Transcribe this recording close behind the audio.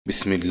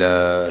بسم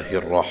الله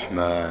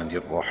الرحمن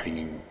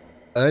الرحيم.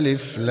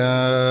 ألف لام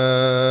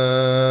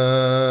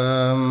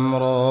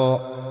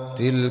را،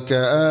 تلك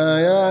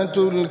آيات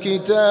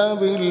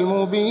الكتاب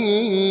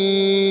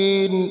المبين.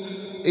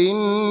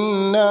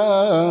 إنا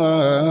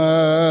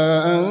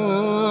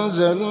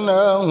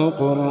أنزلناه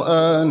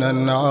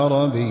قرآنا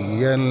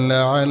عربيا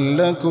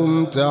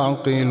لعلكم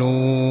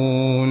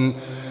تعقلون.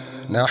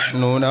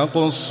 نحن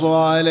نقص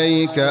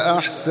عليك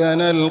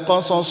أحسن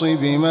القصص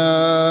بما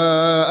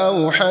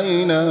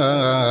أوحينا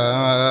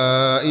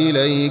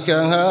إليك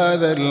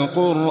هذا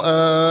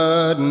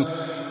القرآن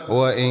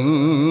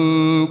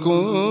وإن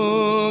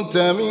كنت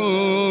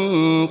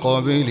من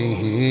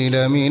قبله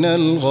لمن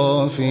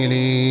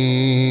الغافلين.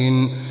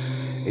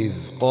 إذ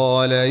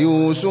قال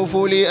يوسف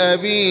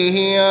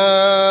لأبيه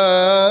يا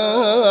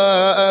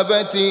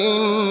أبت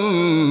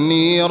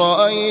إني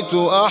رأيت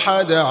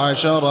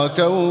 11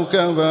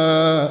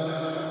 كوكبا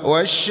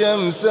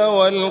والشمس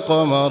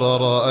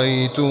والقمر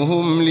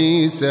رأيتهم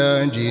لي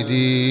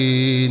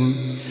ساجدين.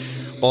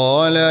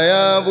 قال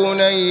يا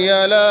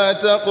بني لا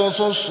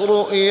تقصص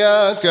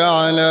رؤياك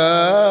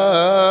على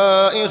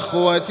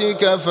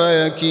إخوتك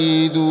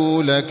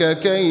فيكيدوا لك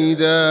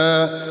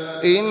كيدا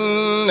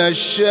إن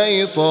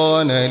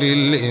الشيطان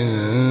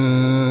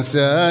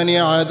للإنسان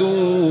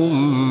عدو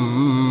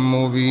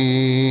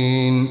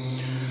مبين.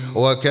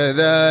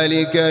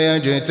 وكذلك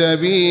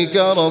يجتبيك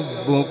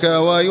ربك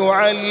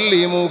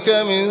ويعلمك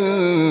من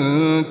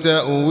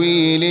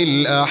تأويل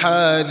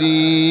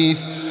الأحاديث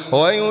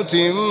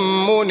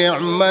ويتم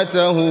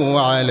نعمته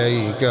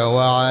عليك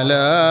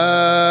وعلى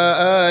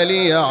آل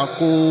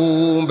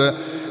يعقوب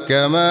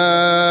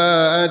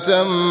كما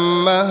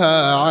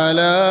أتمها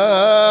على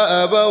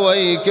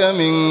أبويك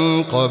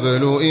من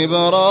قبل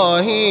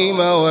إبراهيم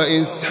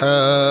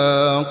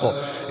وإسحاق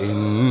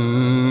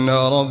إن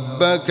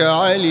ربك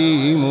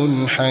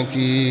عليم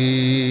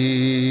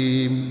حكيم.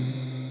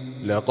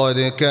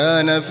 لقد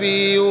كان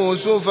في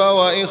يوسف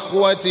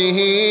وإخوته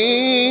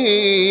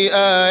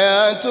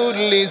آيات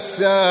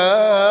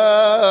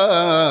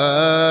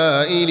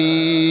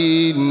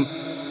للسائلين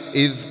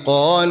إذ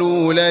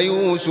قالوا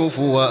ليوسف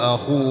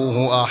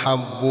وأخوه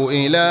أحب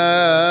إلى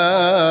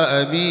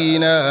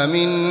أبينا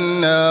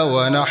منا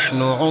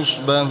ونحن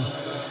عصبة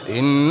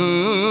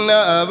إن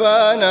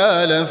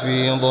أبانا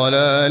لفي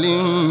ضلال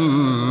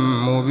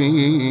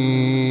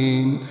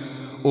مبين.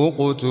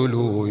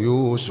 اقتلوا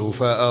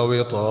يوسف أو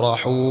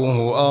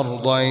اطرحوه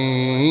أرضا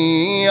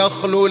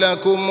يخل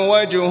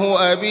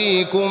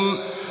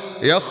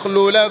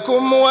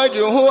لكم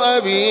وجه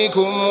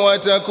أبيكم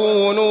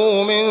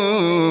وتكونوا من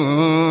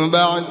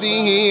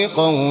بعده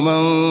قوما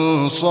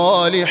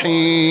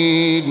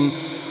صالحين.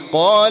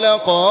 قال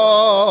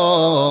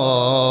قائل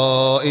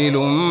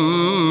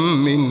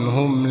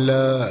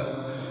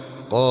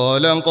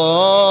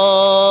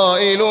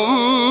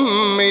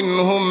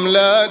منهم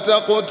لا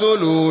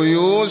تقتلوا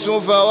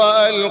يوسف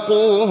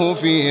وألقوه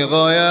في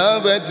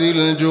غيابة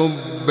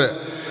الجب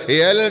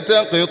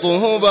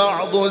يلتقطه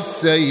بعض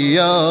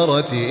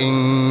السيارة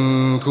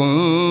إن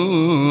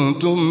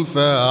كنتم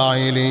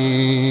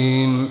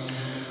فاعلين.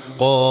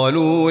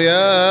 قالوا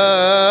يا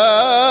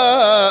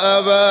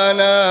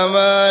أبانا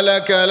ما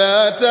لك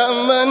لا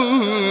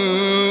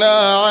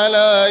تأمنا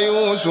على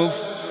يوسف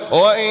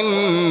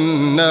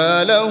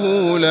وإنا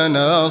له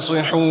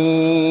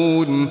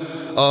لناصحون.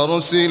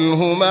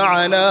 أرسله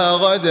معنا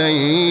غدا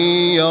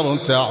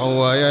يرتع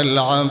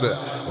ويلعب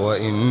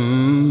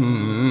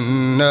وإنا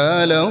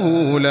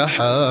له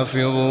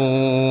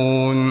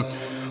لحافظون.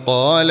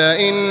 قال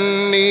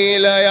إني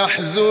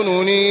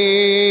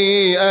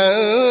ليحزنني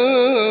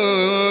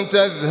أن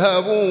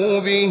تذهبوا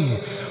به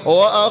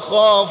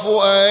وأخاف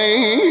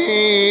أن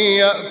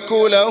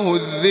يأكله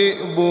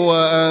الذئب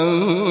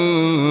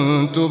وأنتم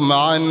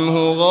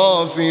عنه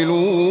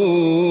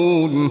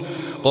غافلون.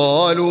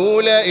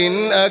 قالوا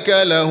لئن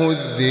أكله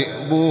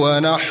الذئب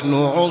ونحن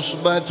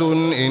عصبة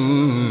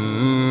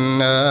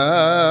إنا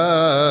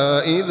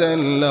إذا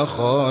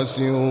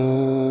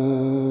لخاسرون.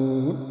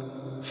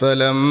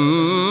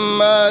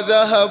 فلما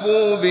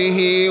ذهبوا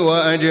به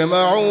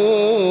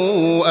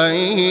وأجمعوا أن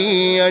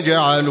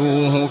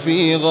يجعلوه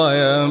في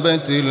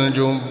غيابة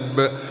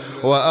الجب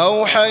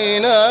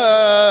وأوحينا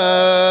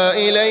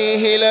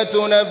إليه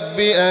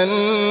لتنبئنهم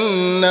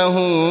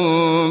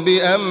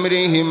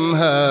بأمرهم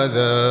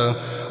هذا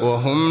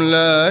وهم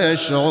لا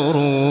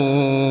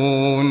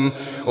يشعرون.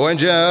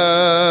 وجاءوا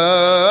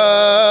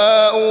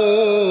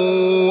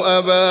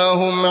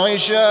أباهم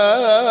عشاء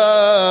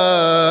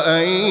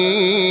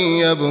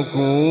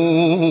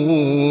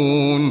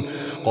يبكون.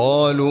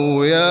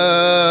 قالوا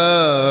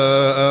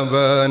يا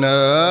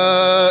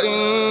أبانا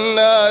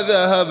إنا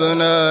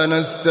ذهبنا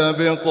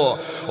نستبق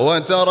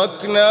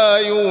وتركنا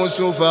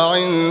يوسف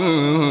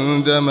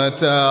عند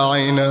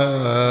متاعنا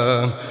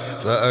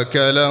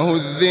فأكله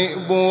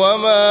الذئب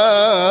وما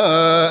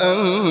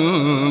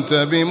أنت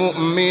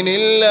بمؤمن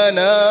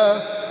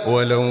لنا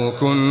ولو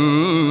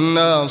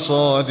كنا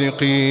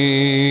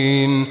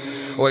صادقين.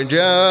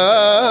 وجاءوا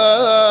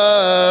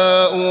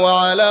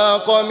على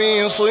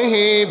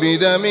قميصه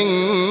بدم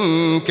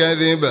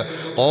كذب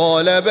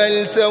قال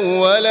بل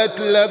سولت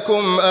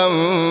لكم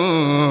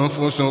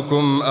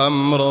أنفسكم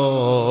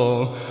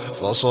أمرا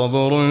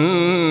فصبر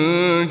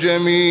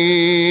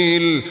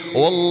جميل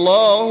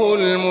والله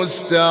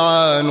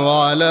المستعان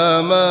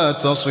على ما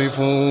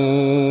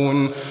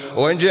تصفون.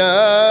 وجاءت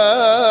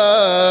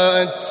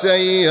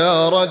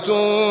سيارة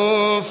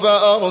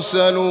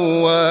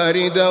فأرسلوا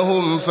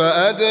واردهم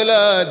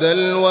فأدلى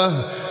دلوه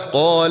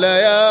قال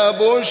يا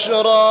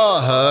بشرى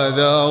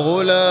هذا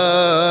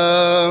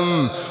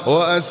غلام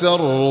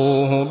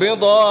وأسروه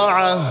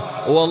بضاعة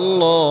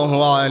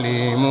والله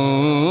عليم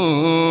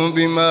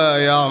بما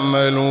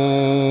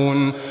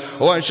يعملون.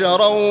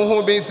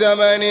 وشروه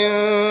بثمن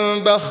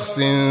بخس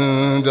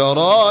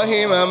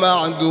دراهم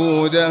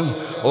معدودة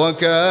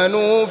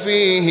وكانوا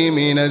فيه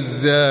من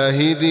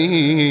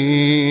الزاهدين.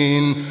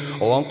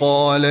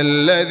 وقال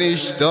الذي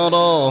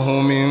اشتراه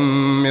من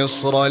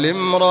مصر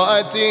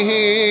لامرأته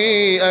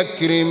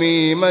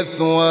أكرمي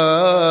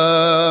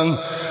مثواه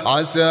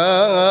عسى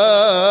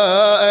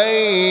أن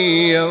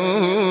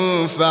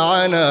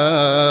ينفعنا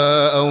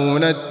أو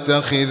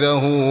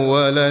نتخذه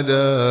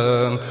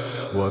ولدا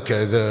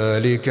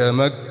وكذلك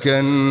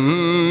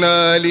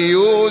مكنا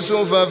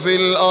ليوسف في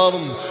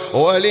الأرض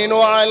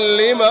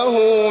ولنعلمه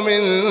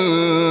من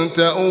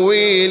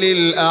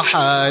تأويل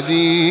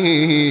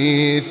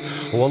الأحاديث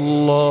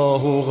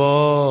والله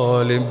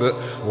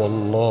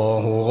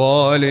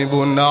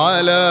غالب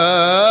على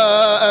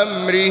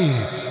أمره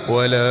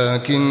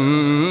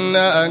ولكن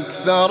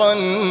أكثر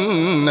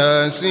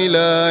الناس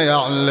لا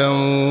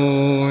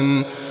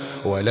يعلمون.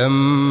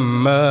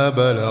 ولما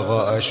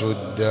بلغ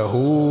أشده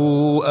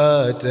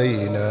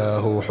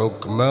آتيناه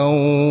حكما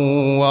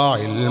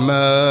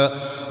وعلما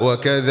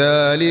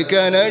وكذلك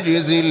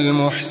نجزي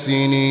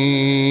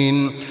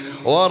المحسنين.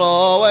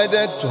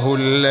 وراودته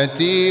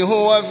التي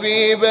هو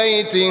في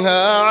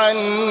بيتها عن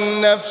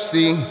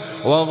نفسه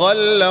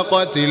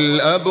وغلقت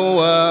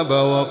الأبواب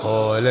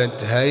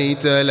وقالت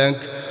هيت لك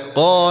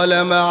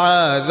قال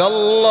معاذ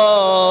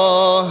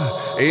الله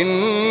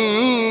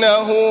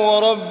إنه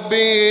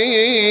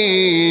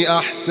ربي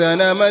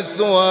أحسن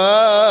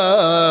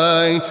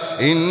مثواي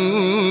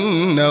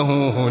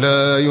إنه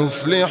لا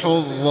يفلح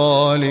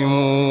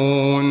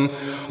الظالمون.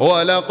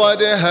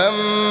 ولقد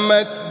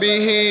همت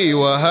به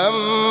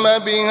وهم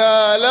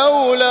بها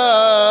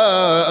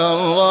لولا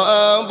أن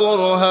رأى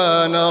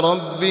برهان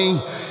ربه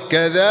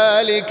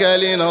كذلك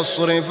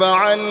لنصرف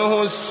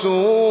عنه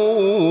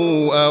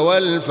السوء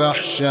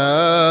والفحشاء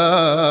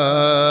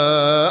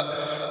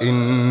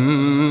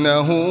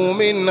إنه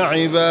من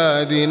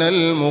عبادنا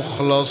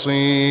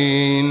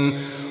المخلصين.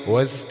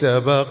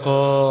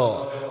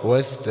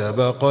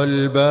 واستبق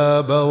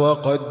الباب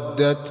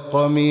وقدت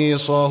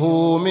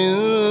قميصه من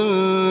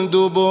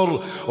دبر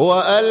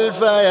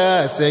وألف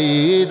يا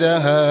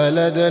سيدها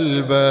لدى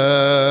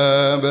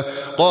الباب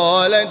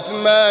قالت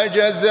ما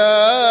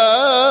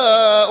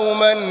جزاء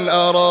من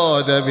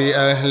أراد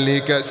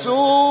بأهلك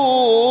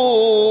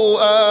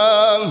سوءا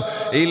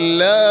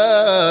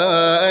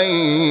إلا أن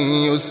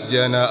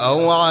يسجن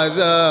أو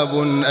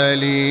عذاب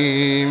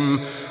أليم.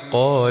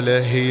 قال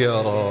هي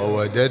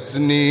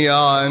راودتني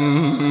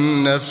عن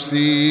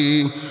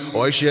نفسي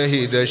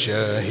وشهد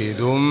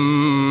شاهد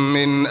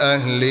من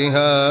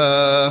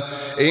أهلها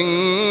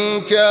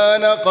إن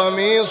كان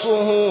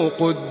قميصه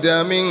قد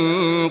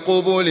من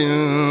قبل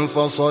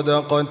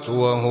فصدقت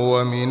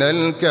وهو من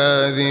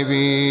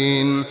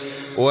الكاذبين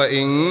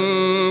وإن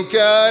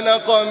كان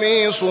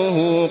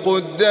قميصه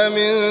قد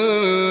من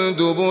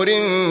دبر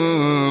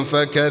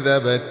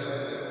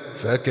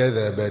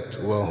فكذبت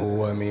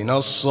وهو من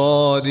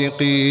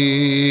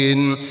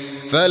الصادقين.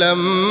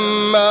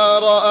 فلما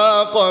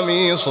رأى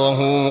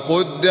قميصه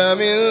قد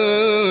من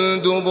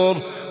دبر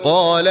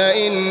قال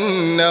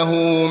إنه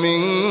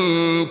من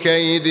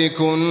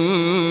كيدكن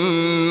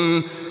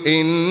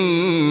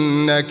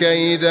إن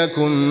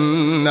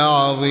كيدكن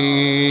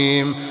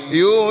عظيم.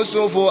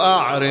 يوسف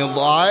أعرض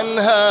عن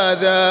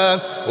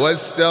هذا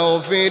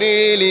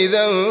واستغفري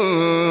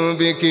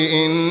لذنبك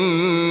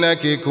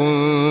إنك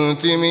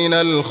كنت من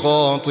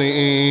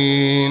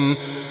الخاطئين.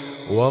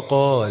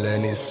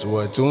 وقال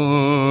نسوة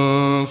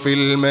في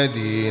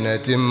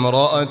المدينة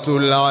امرأة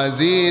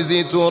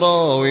العزيز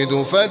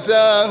تراود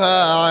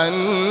فتاها عن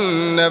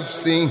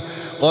نفسه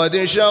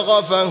قد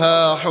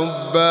شغفها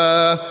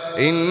حبا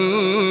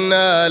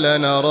إنا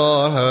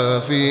لنراها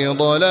في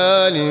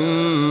ضلال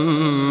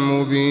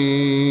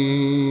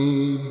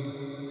مبين.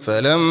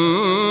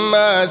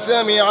 فلما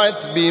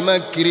سمعت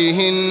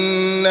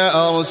بمكرهن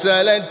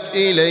أرسلت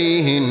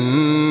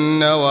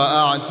إليهن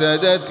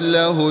وأعتدت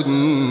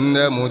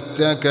لهن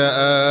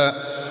متكئا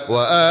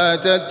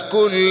وآتت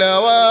كل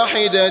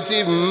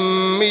واحدة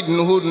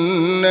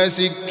منهن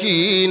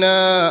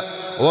سكينا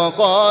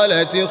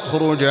وقالت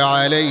اخرج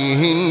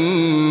عليهن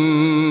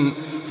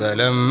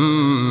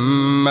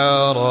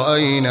فلما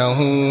رأينه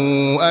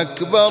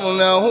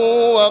أكبرنه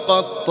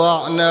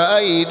وقطعن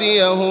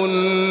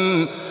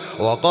أيديهن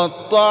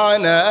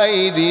وقطعن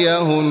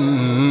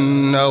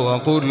أيديهن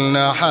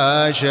وقلن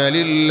حاش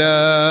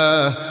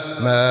لله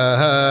ما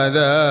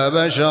هذا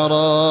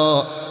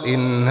بشرا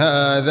إن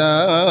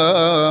هذا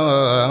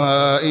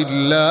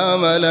إلا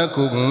ملك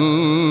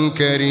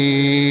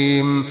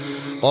كريم.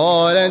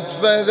 قالت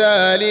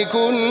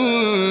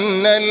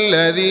فذلكن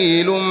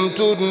الذي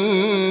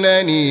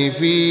لمتنني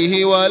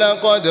فيه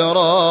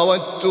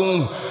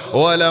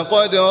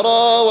ولقد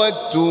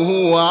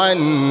راودته عن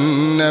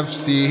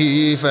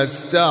نفسه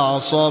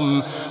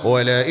فاستعصم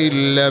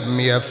ولئن لم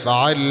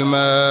يفعل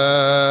ما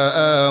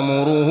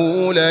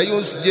آمره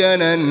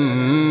ليسجنن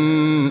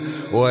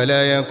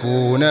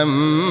وليكونن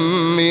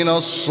من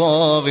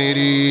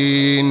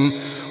الصاغرين.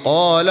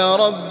 قال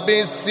رب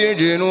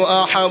السجن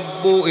أحب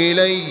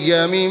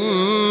إلي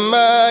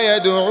مما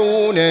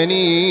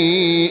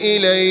يدعونني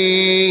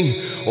إليه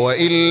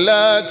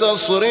وإلا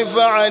تصرف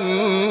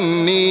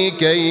عني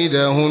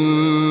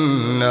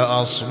كيدهن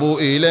أصب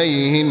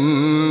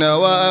إليهن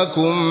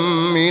وأكن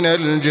من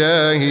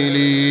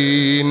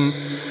الجاهلين.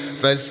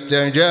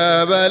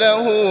 فاستجاب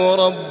له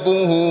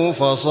ربه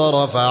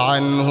فصرف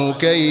عنه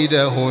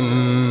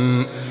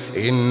كيدهن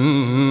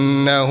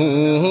إنه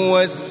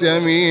هو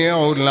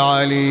السميع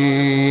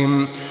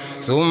العليم.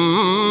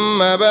 ثم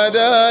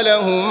بدا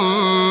لهم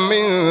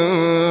من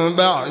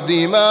بعد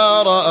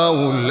ما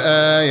رأوا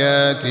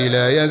الآيات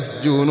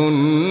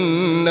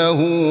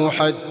ليسجننه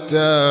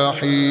حتى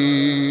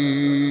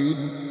حين.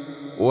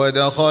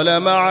 ودخل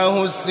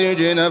معه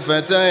السجن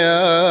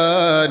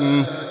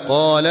فتيان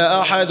قال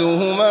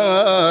أحدهما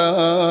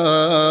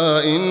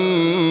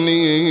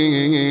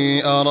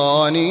إني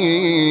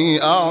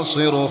أراني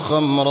أعصر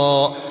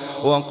خمرا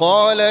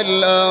وقال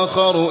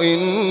الآخر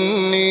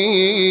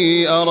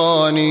إني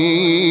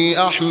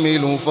أراني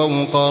أحمل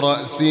فوق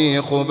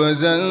رأسي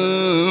خبزا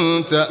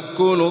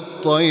تأكل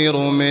الطير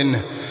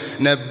منه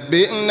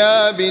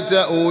نبئنا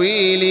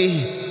بتأويله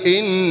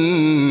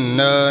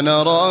إنا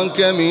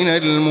نراك من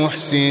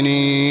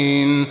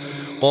المحسنين.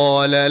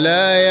 قال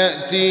لا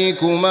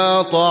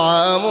يأتيكما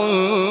طعام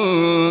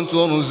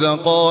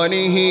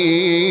ترزقانه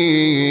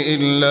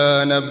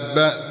إلا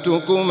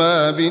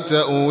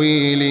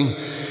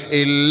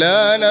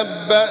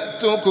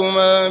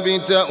نبأتكما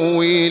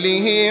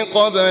بتأويله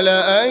قبل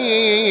أن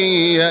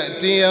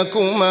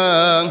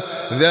يأتيكما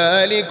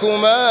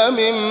ذلكما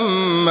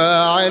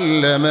مما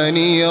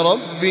علمني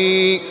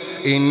ربي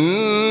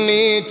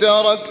إني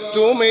تركت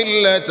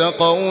ملة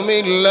قوم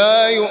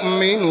لا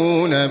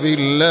يؤمنون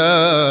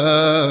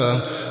بالله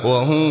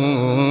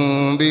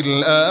وهم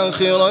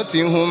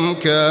بالآخرة هم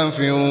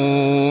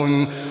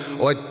كافرون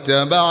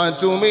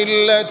واتبعت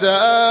ملة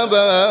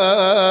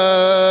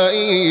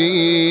آبائي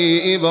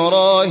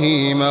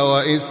إبراهيم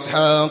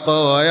وإسحاق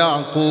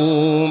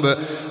ويعقوب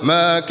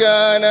ما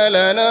كان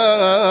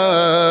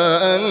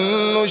لنا أن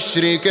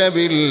نشرك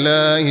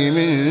بالله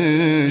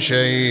من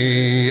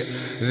شيء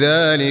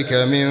ذلك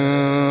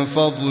من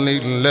فضل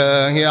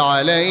الله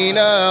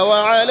علينا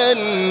وعلى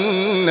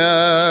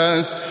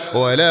الناس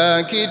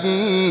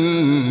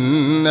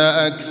ولكن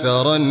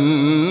أكثر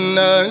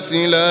الناس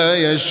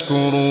لا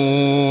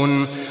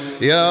يشكرون.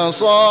 يا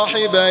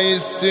صاحبي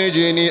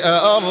السجن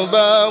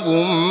أأرباب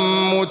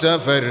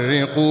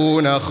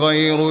متفرقون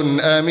خير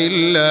أم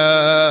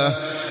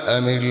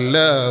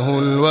الله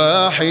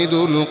الواحد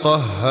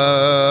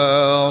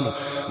القهار.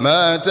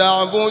 ما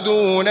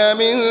تعبدون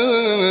من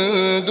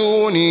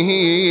دونه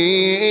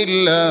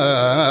إلا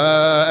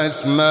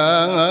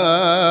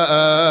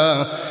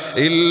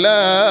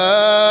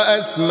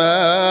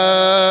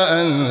أسماء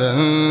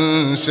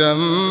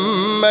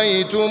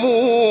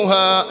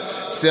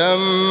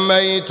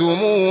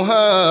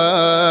سميتموها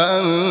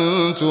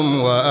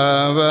أنتم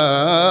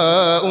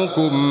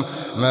وآباؤكم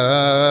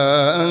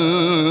ما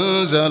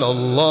أنزل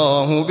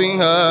الله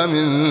بها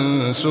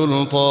من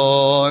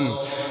سلطان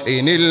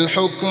إن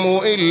الحكم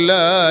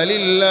إلا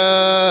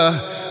لله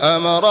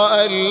أمر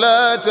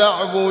ألا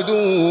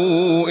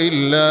تعبدوا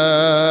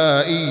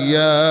إلا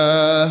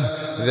إياه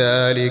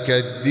ذلك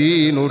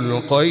الدين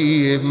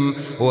القيم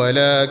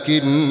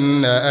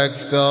ولكن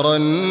أكثر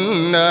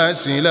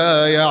الناس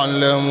لا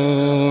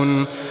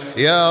يعلمون.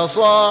 يا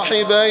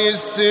صاحبي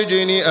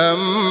السجن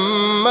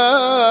أما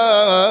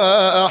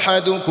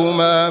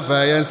أحدكما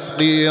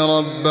فيسقي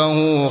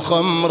ربه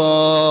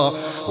خمرا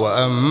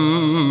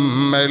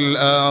وأما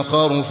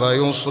الآخر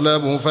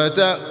فيصلب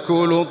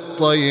فتأكل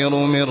الطير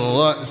من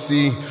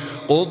رأسه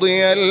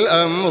قضي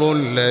الأمر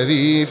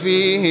الذي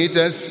فيه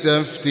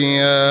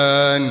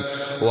تستفتيان.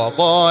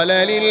 وقال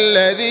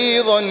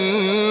للذي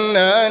ظن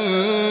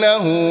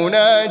أنه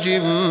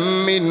ناج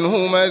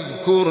منهما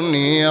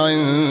اذكرني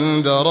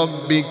عند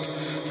ربك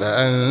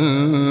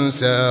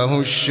فأنساه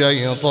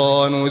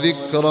الشيطان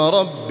ذكر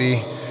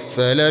ربه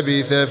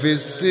فلبث في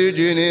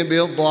السجن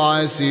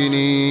 9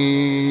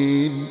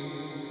 سنين.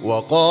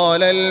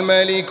 وقال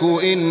الملك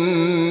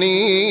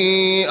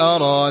إني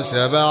أرى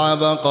 7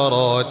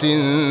 بقرات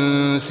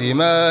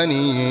سمان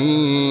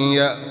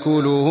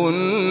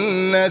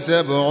يأكلهن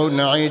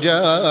 7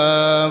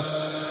 عجاف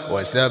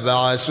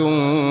وسبع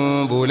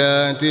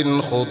سنبلات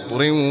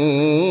خضر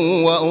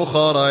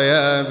وأخر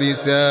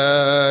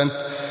يابسات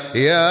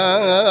يا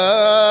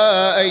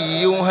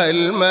أيها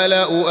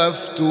الملأ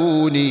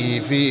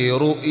أفتوني في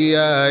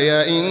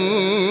رؤياي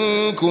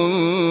إن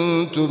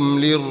كنتم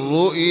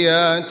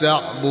للرؤيا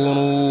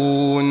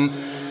تعبرون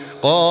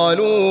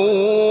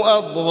قالوا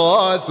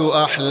أضغاث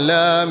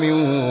أحلام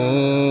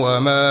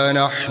وما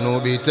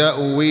نحن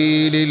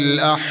بتأويل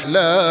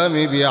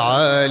الأحلام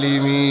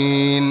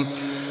بعالمين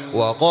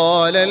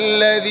وقال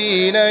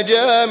الذي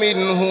نجا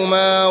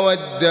منهما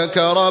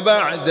وادكر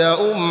بعد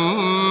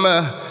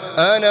أمة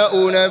أنا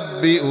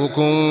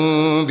أنبئكم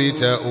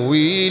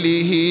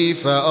بتأويله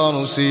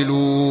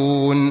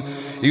فأرسلون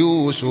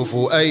يوسف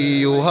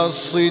أيها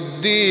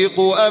الصديق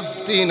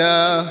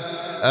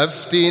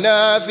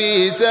أفتنا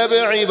في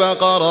 7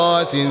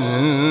 بقرات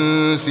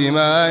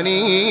سمان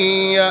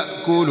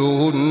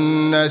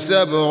يأكلهن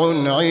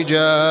 7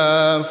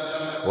 عجاف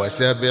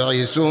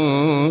و7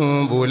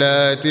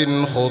 سنبلات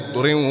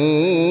خضر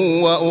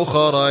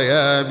وأخر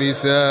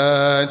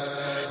يابسات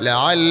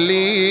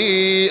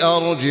لعلي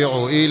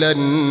أرجع إلى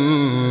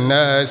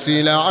الناس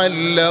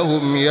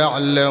لعلهم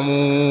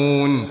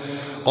يعلمون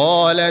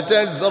قال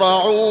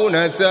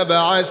تزرعون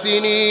 7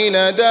 سنين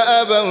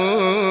دأبا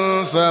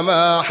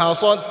فما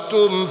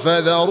حصدتم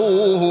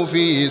فذروه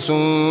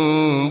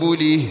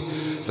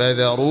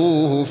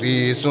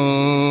في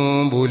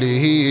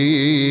سنبله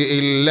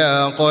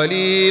إلا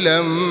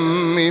قليلا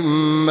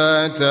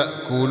مما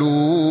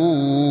تأكلون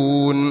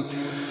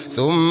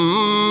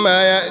ثم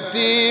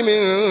يأتي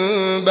من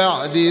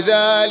بعد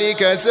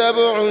ذلك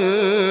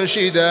 7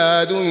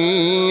 شداد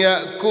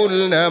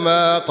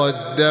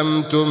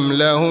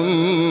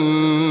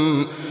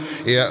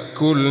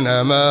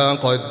يأكلن ما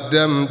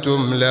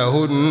قدمتم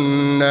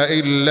لهن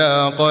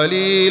إلا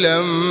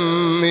قليلا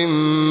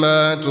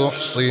مما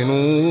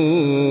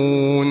تحصنون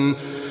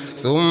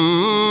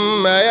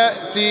ثم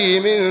يأتي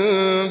من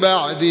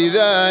بعد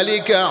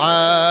ذلك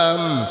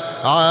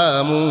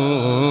عام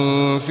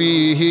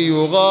فيه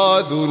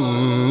يغاث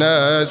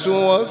الناس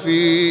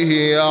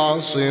وفيه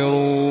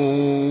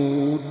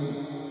يعصرون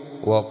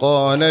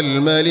وقال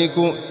الملك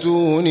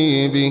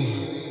ائتوني به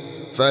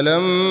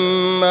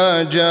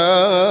فلما جاءه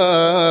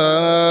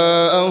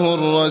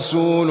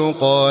الرسول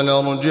قال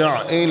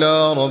ارجع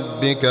إلى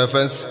ربك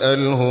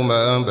فاسأله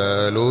ما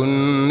بال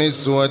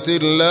النسوة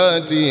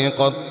اللاتي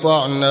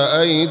قطعن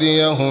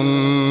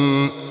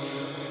أيديهن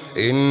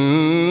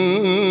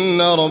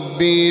إن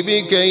ربي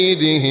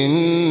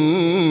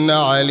بكيدهن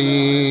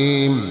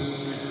عليم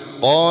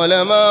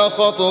قال ما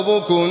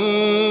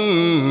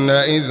خطبكن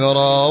إذ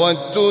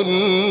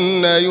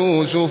راوتن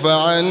يوسف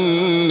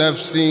عن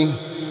نفسه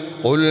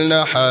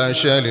قلنا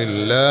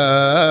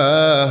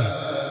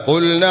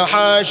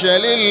حاش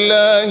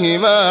لله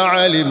ما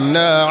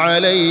علمنا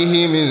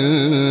عليه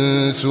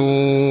من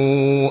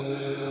سوء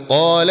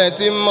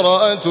قالت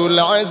امرأة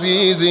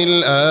العزيز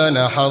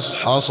الآن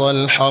حصحص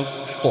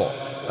الحق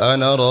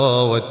أنا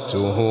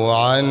راودته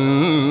عن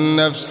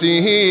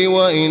نفسه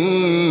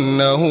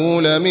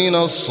وإنه لمن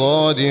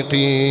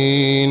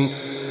الصادقين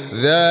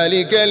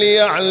ذلك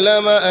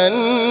ليعلم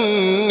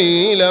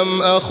أني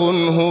لم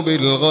أخنه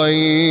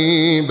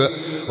بالغيب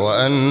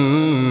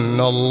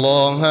وأن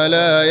الله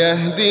لا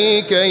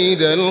يهدي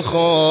كيد الخائنين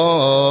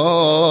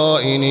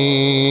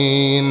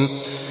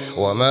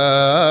وما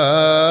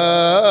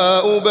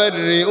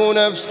أبرئ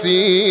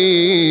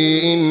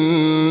نفسي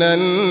إن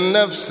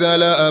النفس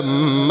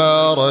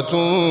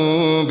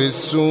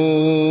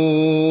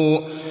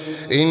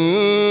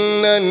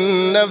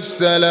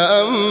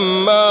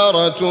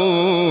لأمارة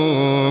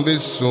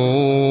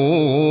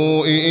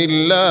بالسوء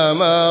إلا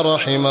ما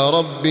رحم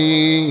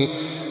ربي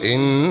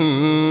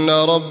إن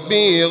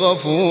ربي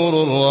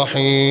غفور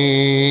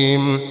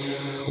رحيم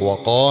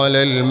وقال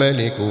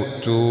الملك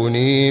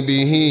ائتوني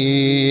به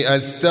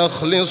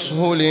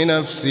أستخلصه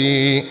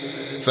لنفسي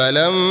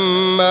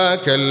فلما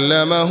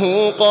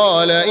كلمه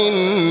قال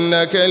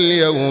إنك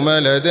اليوم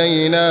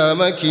لدينا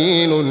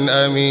مكين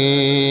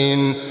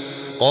أمين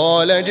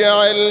قال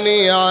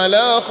اجعلني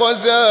على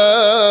خزائن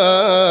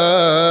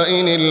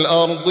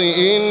الأرض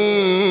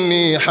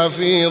إني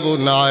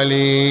حفيظ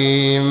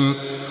عليم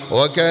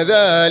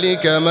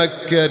وكذلك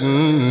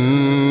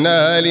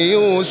مكنا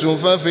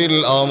ليوسف في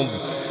الأرض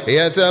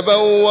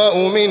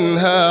يتبوأ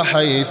منها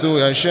حيث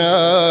يشاء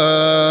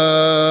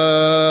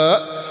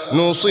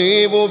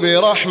نصيب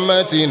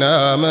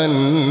برحمتنا من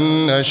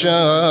نشاء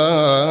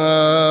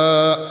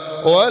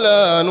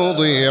ولا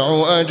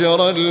نضيع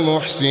أجر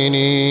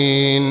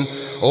المحسنين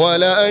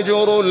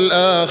ولأجر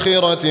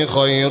الآخرة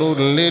خير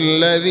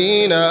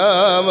للذين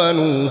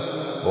آمنوا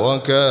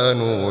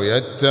وكانوا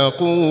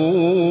يتقون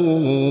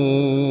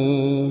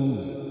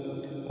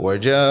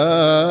وجاء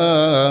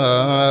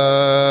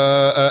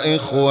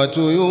إخوة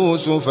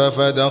يوسف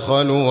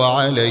فدخلوا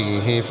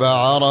عليه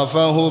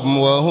فعرفهم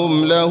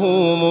وهم له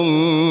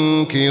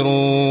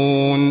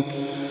منكرون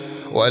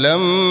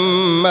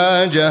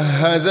ولما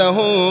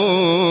جهزهم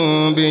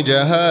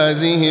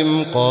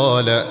بجهازهم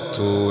قال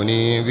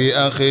ائتوني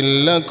بأخ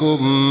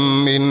لكم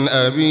من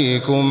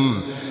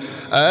أبيكم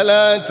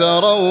ألا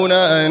ترون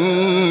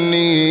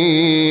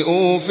أني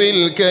أوفي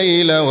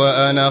الكيل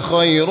وأنا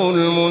خير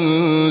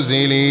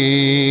المنزلين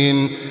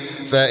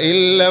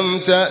فإن لم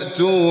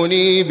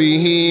تأتوني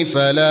به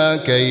فلا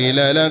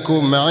كيل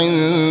لكم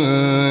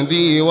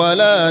عندي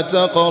ولا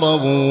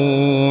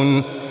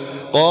تقربون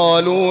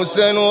قالوا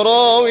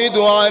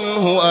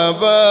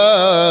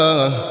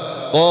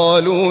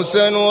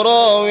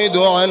سنراود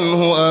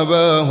عنه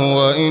أباه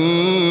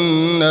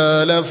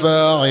وإنا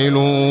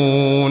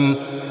لفاعلون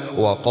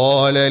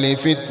وقال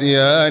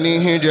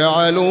لفتيانه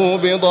اجعلوا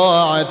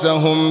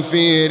بضاعتهم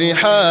في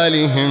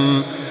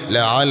رحالهم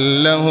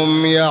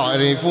لعلهم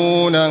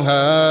يعرفونها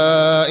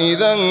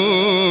إذا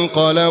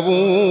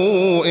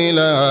انقلبوا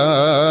إلى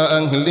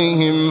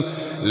أهلهم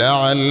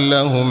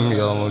لعلهم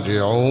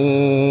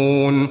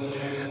يرجعون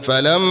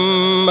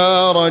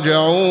فلما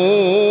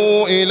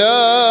رجعوا إلى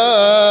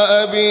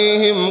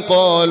أبيهم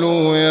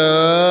قالوا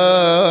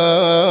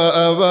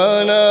يا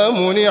أبانا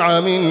منع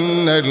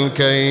منا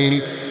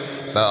الكيل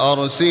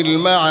فأرسل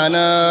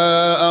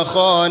معنا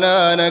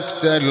أخانا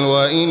نكتل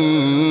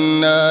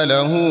وإنا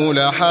له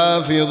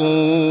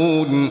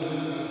لحافظون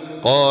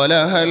قال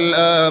هل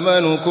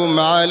آمنكم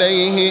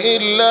عليه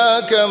إلا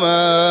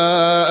كما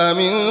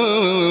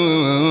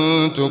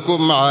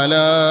أمنتكم على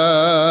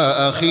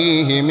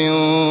أخيه من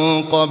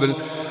قبل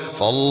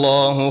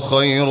فالله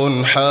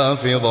خير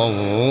حافظا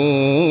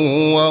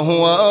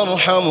وهو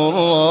أرحم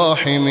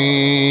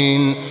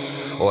الراحمين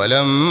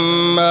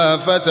ولما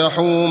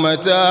فتحوا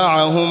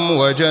متاعهم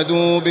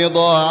وجدوا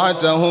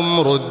بضاعتهم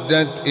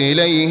ردت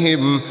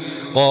إليهم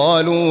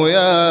قالوا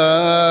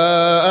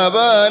يا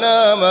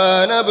أبانا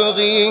ما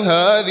نبغي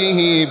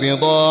هذه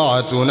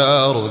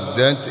بضاعتنا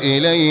ردت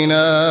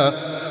إلينا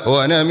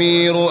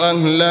ونمير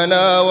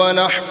أهلنا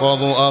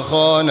ونحفظ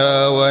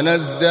أخانا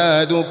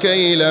ونزداد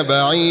كيل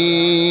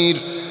بعير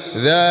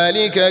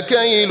ذلك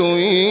كيل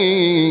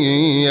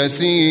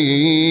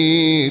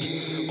يسير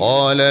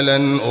قال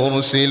لن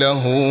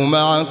أرسله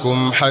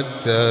معكم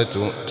حتى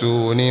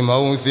تؤتون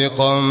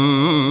موثقا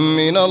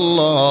من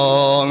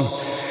الله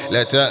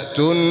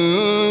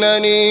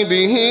لتأتونني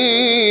به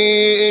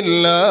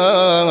إلا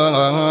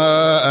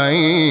أن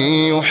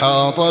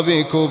يحاط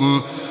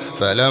بكم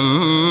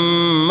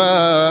فلما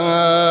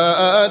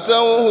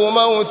آتوه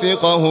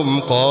موثقهم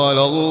قال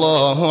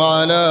الله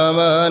على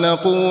ما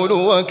نقول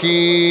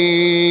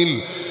وكيل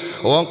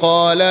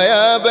وقال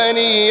يا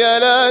بني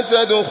لا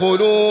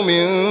تدخلوا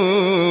من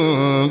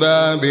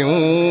باب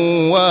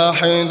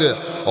واحد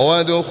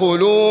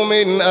وادخلوا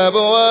من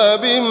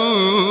أبواب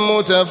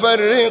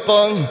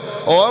متفرقة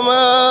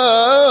وما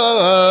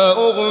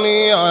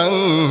أغني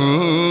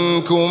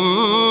عنكم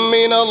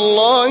من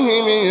الله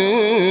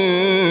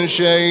من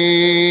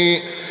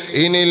شيء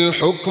إن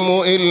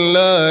الحكم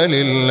إلا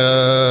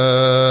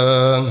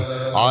لله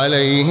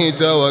عليه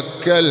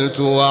توكلت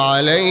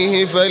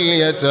وعليه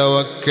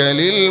فليتوكل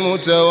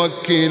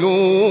المتوكلون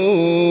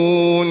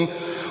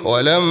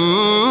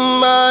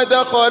ولما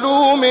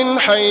دخلوا من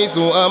حيث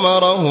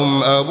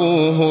أمرهم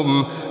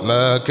أبوهم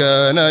ما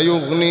كان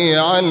يغني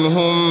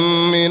عنهم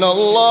من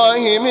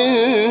الله من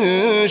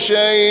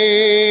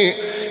شيء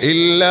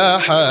إلا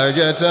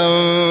حاجة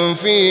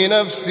في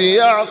نفس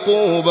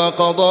يعقوب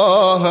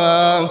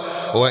قضاها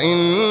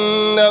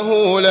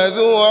وإنه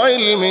لذو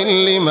علم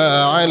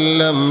لما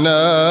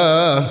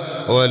علمناه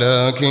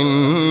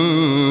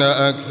ولكن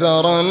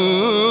أكثر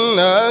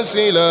الناس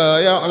لا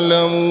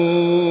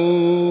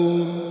يعلمون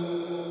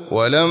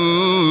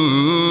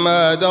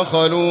ولما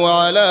دخلوا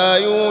على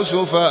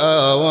يوسف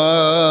آوى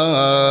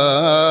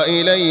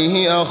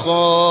إليه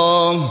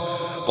أخاه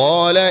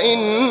قال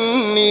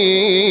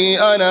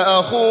إني أنا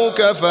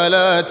أخوك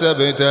فلا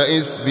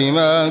تبتئس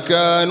بما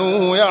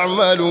كانوا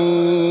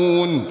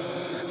يعملون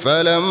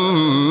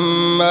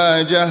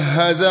فلما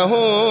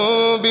جهزهم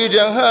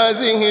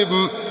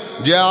بجهازهم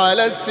جعل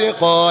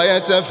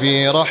السقاية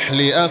في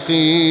رحل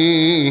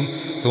أخيه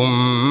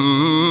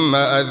ثم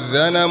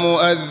أذن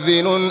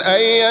مؤذن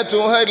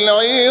أيتها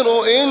العير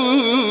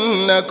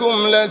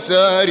إنكم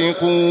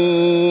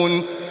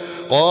لسارقون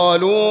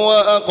قالوا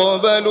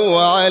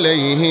وأقبلوا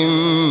عليهم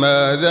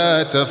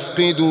ماذا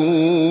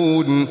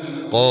تفقدون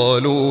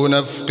قالوا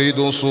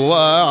نفقد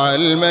صواع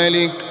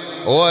الملك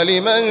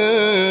ولمن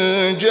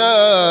جاء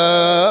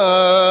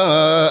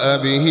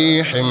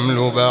به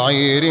حمل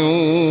بعير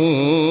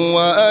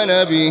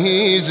وأنا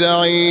به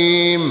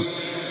زعيم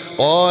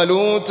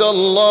قالوا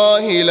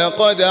تالله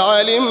لقد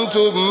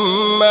علمتم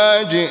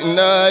ما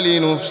جئنا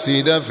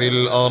لنفسد في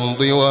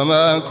الأرض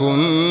وما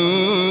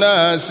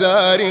كنا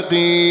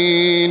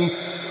سارقين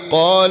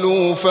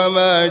قالوا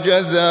فما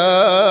جزاؤه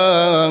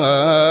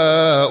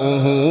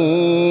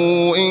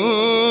إن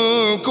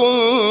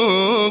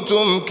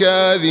كنتم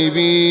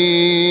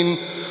كاذبين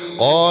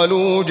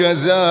قالوا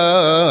جزاؤه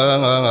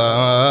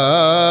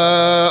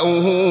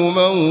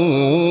من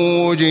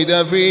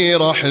وجد في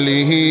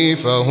رحله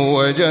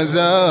فهو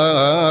جزاؤه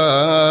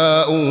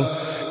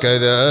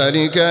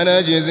كذلك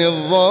نجزي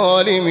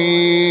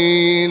الظالمين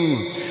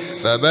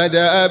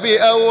فبدأ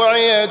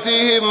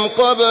بأوعيتهم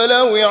قبل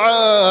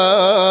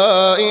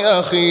وعاء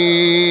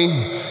أخيه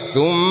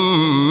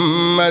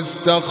ثم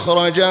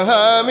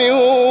استخرجها من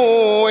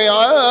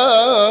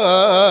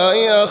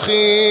وعاء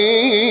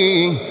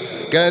أخيه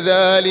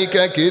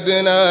كذلك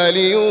كدنا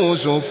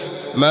ليوسف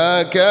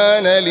ما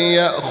كان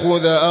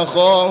ليأخذ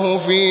أخاه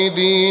في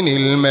دين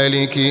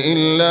الملك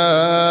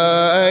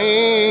إلا أن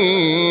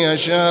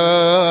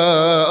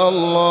يشاء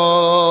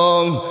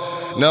الله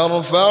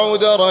نرفع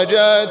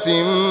درجات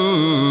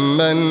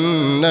من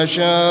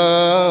نشاء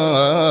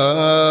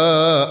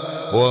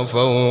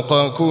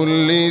وفوق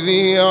كل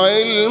ذي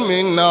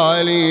علم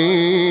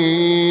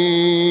عليم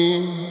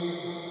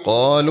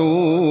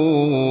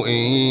قالوا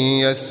إن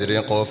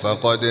يسرق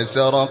فقد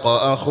سرق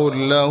أخ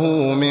له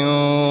من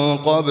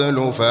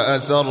قبل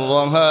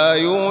فأسرها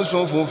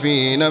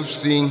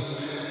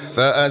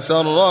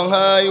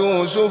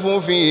يوسف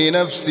في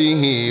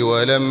نفسه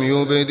ولم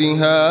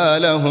يبدها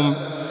لهم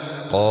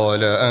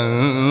قال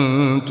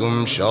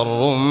أنتم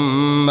شر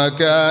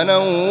مكانا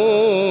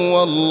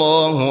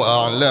والله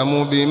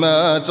أعلم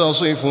بما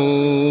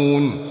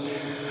تصفون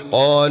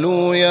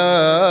قالوا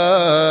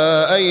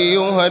يا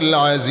أيها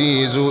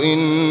العزيز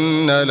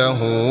إن له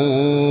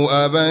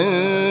أبا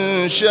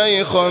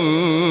شيخا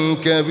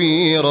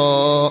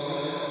كبيرا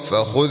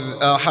فخذ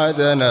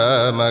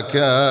أحدنا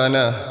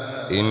مكانه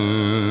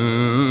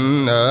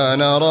إنا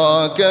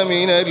نراك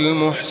من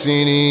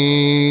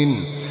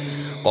المحسنين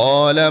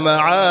قال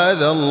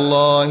معاذ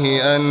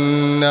الله أن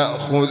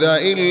نأخذ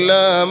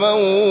إلا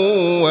من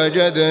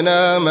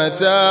وجدنا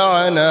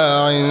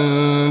متاعنا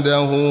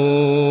عنده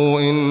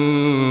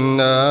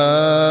إنا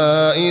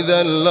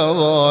إذا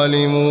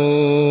لظالمون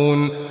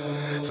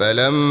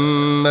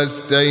فلما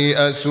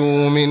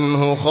استيئسوا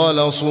منه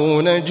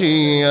خلصوا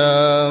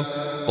نجيا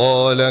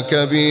قال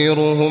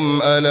كبيرهم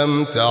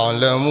ألم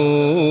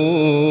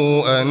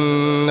تعلموا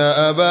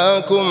أن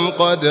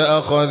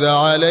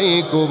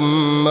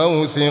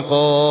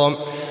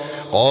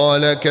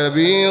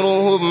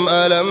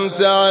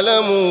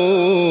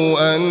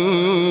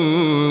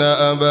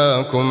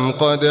أباكم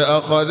قد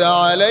أخذ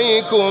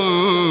عليكم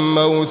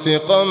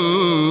موثقا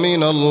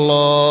من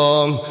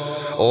الله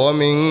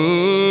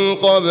ومن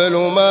قبل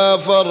ما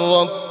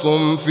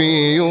فرطتم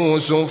في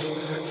يوسف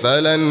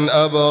فلن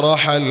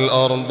أبرح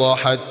الأرض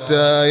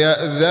حتى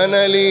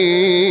يأذن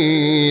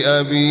لي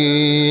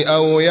أبي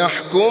أو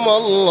يحكم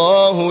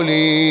الله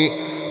لي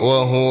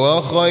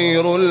وهو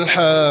خير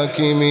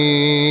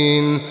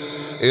الحاكمين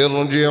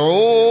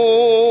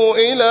ارجعوا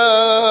إلى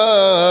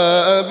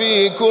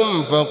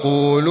أبيكم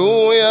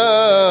فقولوا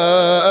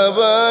يا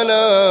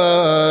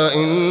أبانا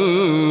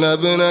إن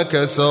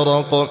ابنك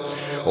سرق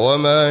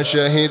وما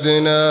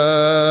شهدنا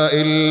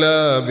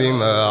إلا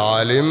بما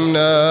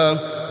علمنا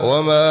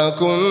وما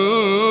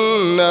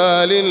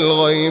كنا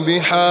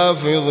للغيب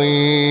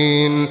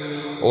حافظين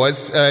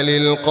واسأل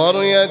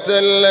القرية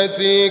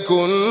التي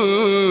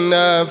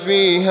كنا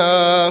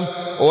فيها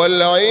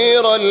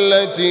والعير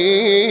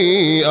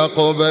التي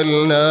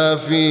أقبلنا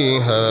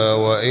فيها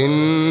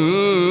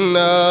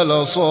وإنا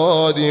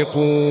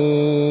لصادقون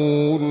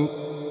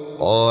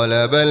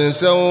قال بل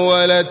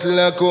سولت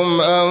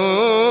لكم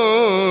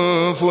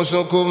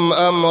أنفسكم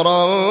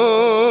أمرا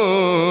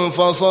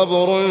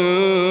فصبر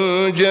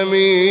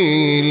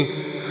جميل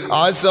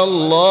عسى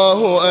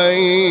الله أن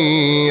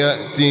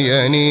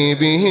يأتيني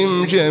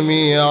بهم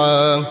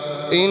جميعا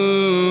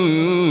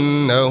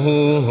إنه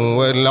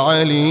هو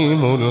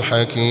العليم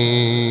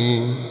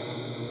الحكيم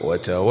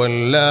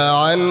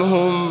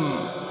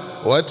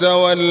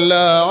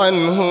وتولى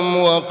عنهم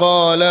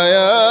وقال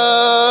يا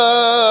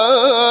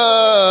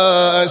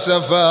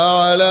أسفا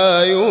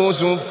على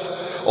يوسف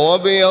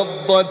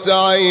وابيضت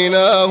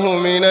عيناه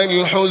من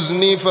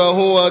الحزن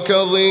فهو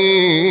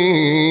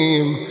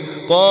كظيم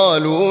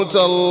قالوا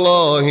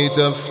تالله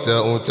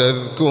تفتأ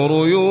تذكر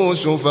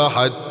يوسف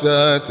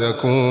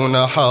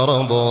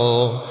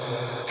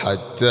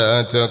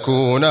حتى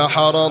تكون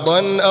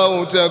حرضا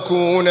أو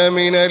تكون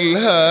من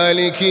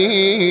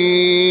الهالكين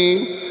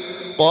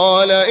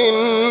قال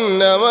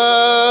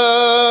إنما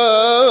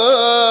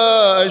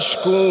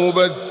أشكو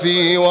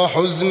بثي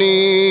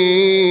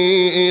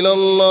وحزني إلى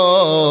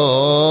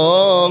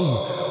الله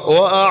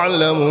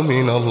وأعلم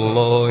من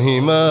الله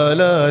ما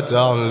لا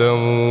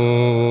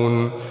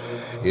تعلمون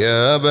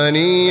يا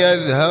بني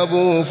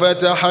يذهبوا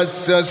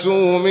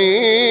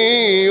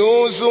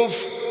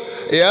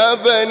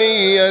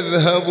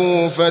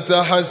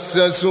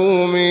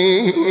فتحسسوا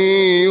من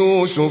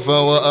يوسف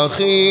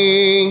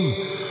وأخيه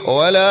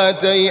ولا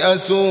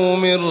تيأسوا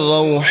من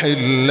روح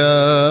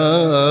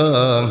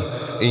الله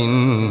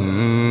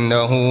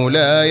إنه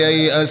لا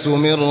ييأس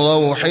من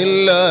روح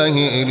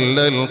الله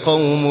إلا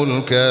القوم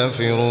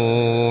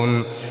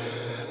الكافرون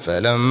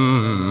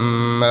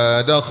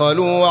فلما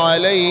دخلوا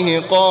عليه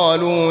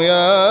قالوا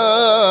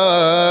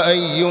يا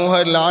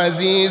أيها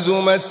العزيز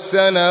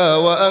مسنا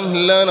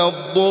وأهلنا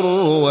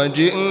الضر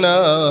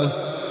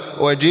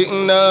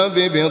وجئنا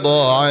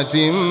ببضاعة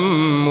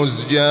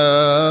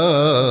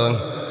مزجاة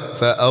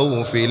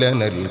فأوف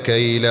لنا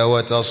الكيل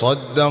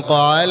وتصدق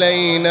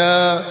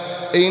علينا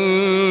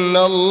إن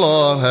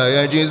الله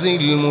يجزي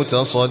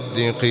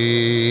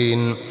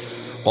المتصدقين.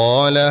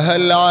 قال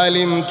هل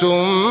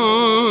علمتم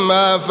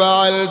ما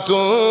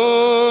فعلتم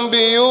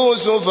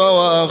بيوسف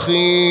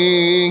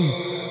وأخيه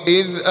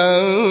إذ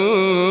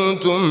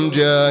أنتم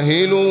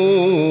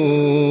جاهلون؟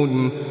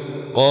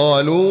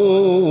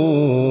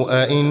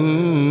 قالوا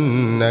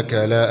أئنك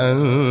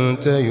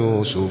لأنت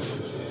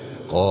يوسف؟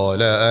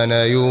 قال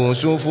أنا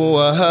يوسف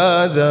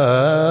وهذا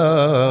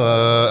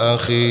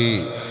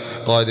أخي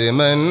قد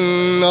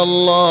من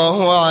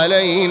الله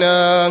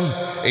علينا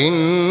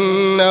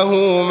إنه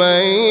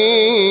من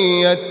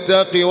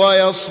يتق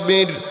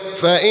ويصبر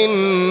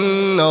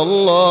فإن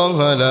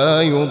الله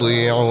لا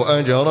يضيع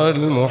أجر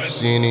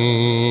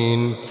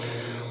المحسنين.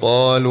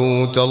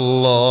 قالوا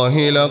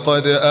تالله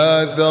لقد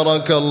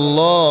آثرك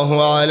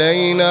الله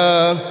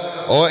علينا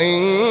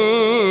وإن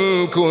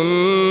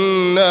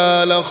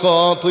كنا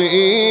لخاطئين.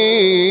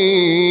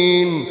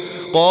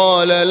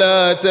 قال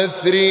لا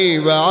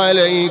تثريب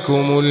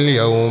عليكم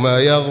اليوم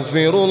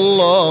يغفر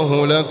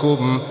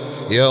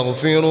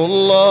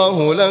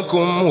الله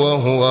لكم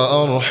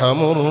وهو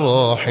أرحم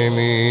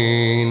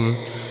الراحمين.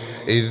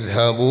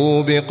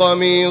 اذهبوا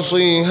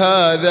بقميصي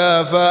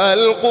هذا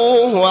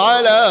فألقوه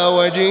على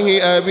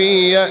وجه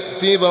أبي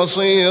يأت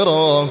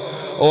بصيرا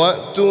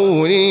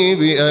وأتوني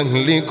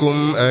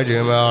بأهلكم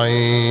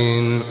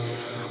أجمعين.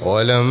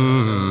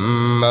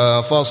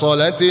 ولما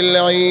فصلت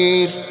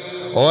العير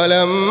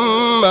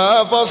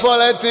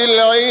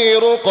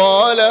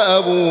قال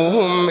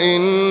أبوهم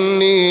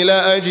إني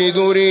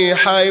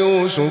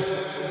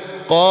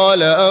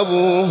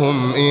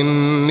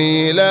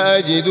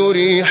لأجد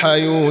ريح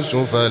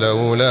يوسف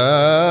لولا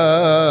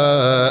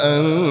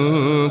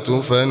أن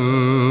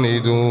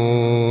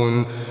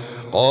تفندون.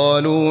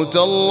 قالوا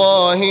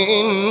تالله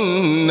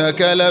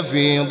إنك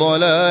لفي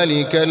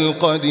ضلالك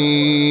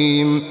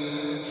القديم.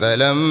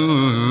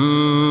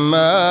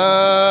 فلما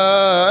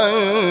أن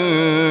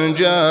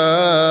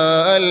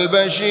جاء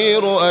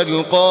البشير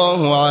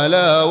ألقاه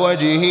على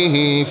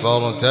وجهه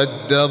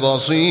فارتد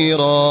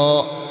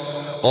بصيرا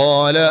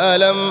قال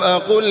ألم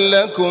أقل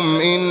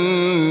لكم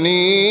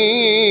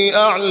إني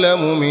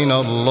أعلم من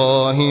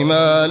الله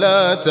ما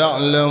لا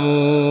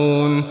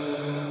تعلمون.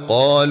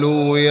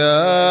 قالوا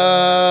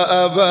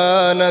يا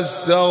أبانا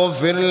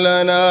استغفر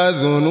لنا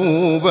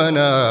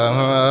ذنوبنا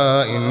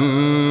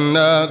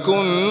إنا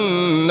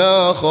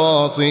كنا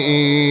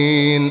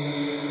خاطئين.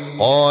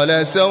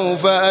 قال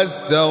سوف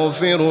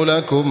أستغفر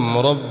لكم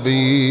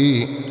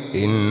ربي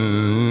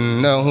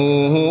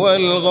إنه هو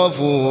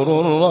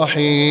الغفور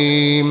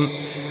الرحيم.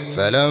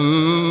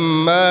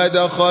 فلما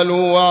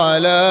دخلوا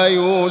على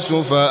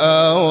يوسف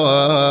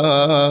آوى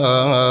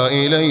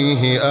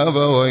إليه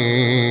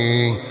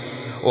أبويه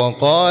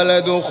وقال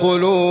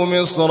ادخلوا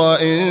مصر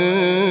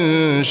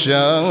إن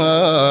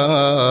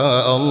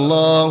شاء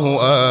الله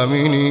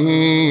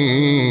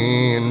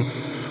آمنين.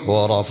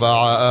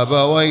 ورفع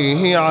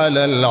أبويه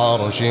على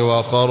العرش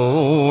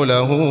وخروا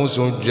له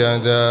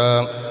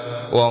سجدا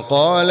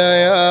وقال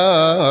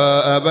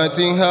يا أبت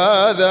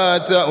هذا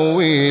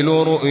تأويل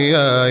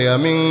رؤياي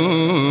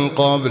من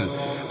قبل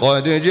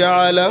قد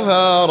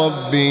جعلها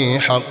ربي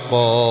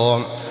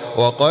حقا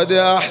وقد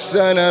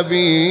أحسن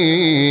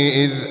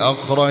بي إذ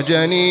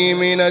أخرجني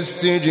من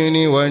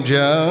السجن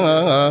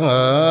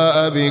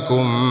وجاء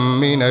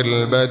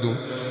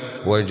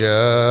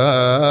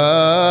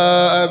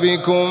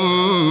بكم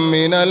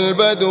من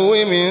البدو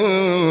من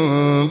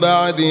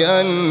بعد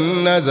أن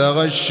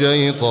نزغ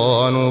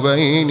الشيطان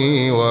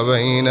بيني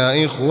وبين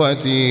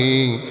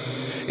إخوتي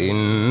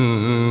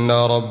إن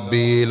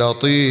ربي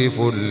لطيف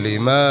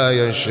لما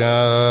يشاء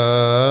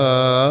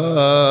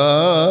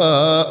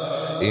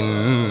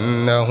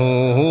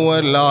إنه هو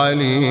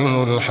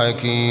العليم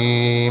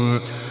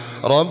الحكيم.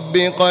 رب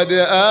قد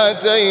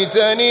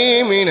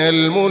آتيتني من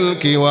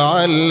الملك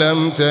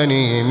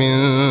وعلمتني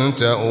من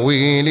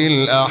تأويل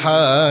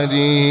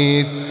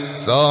الأحاديث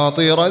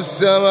فاطر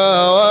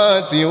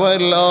السماوات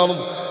والأرض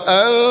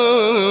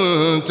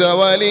أنت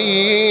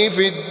ولي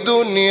في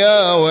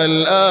الدنيا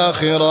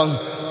والآخرة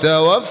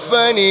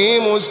توفني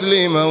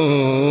مسلما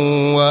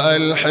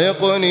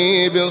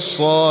وألحقني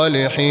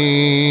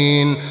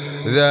بالصالحين.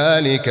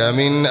 ذلك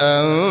من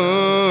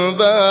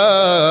أنباء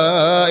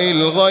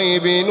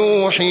الغيب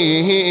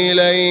نوحيه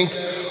إليك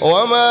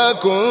وما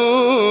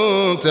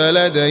كنت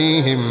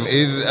لديهم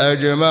إذ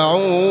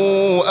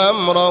أجمعوا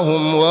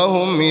أمرهم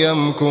وهم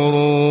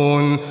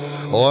يمكرون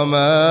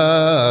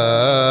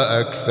وما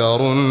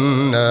أكثر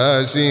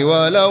الناس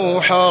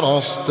ولو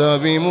حرصت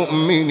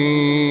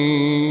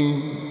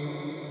بمؤمنين.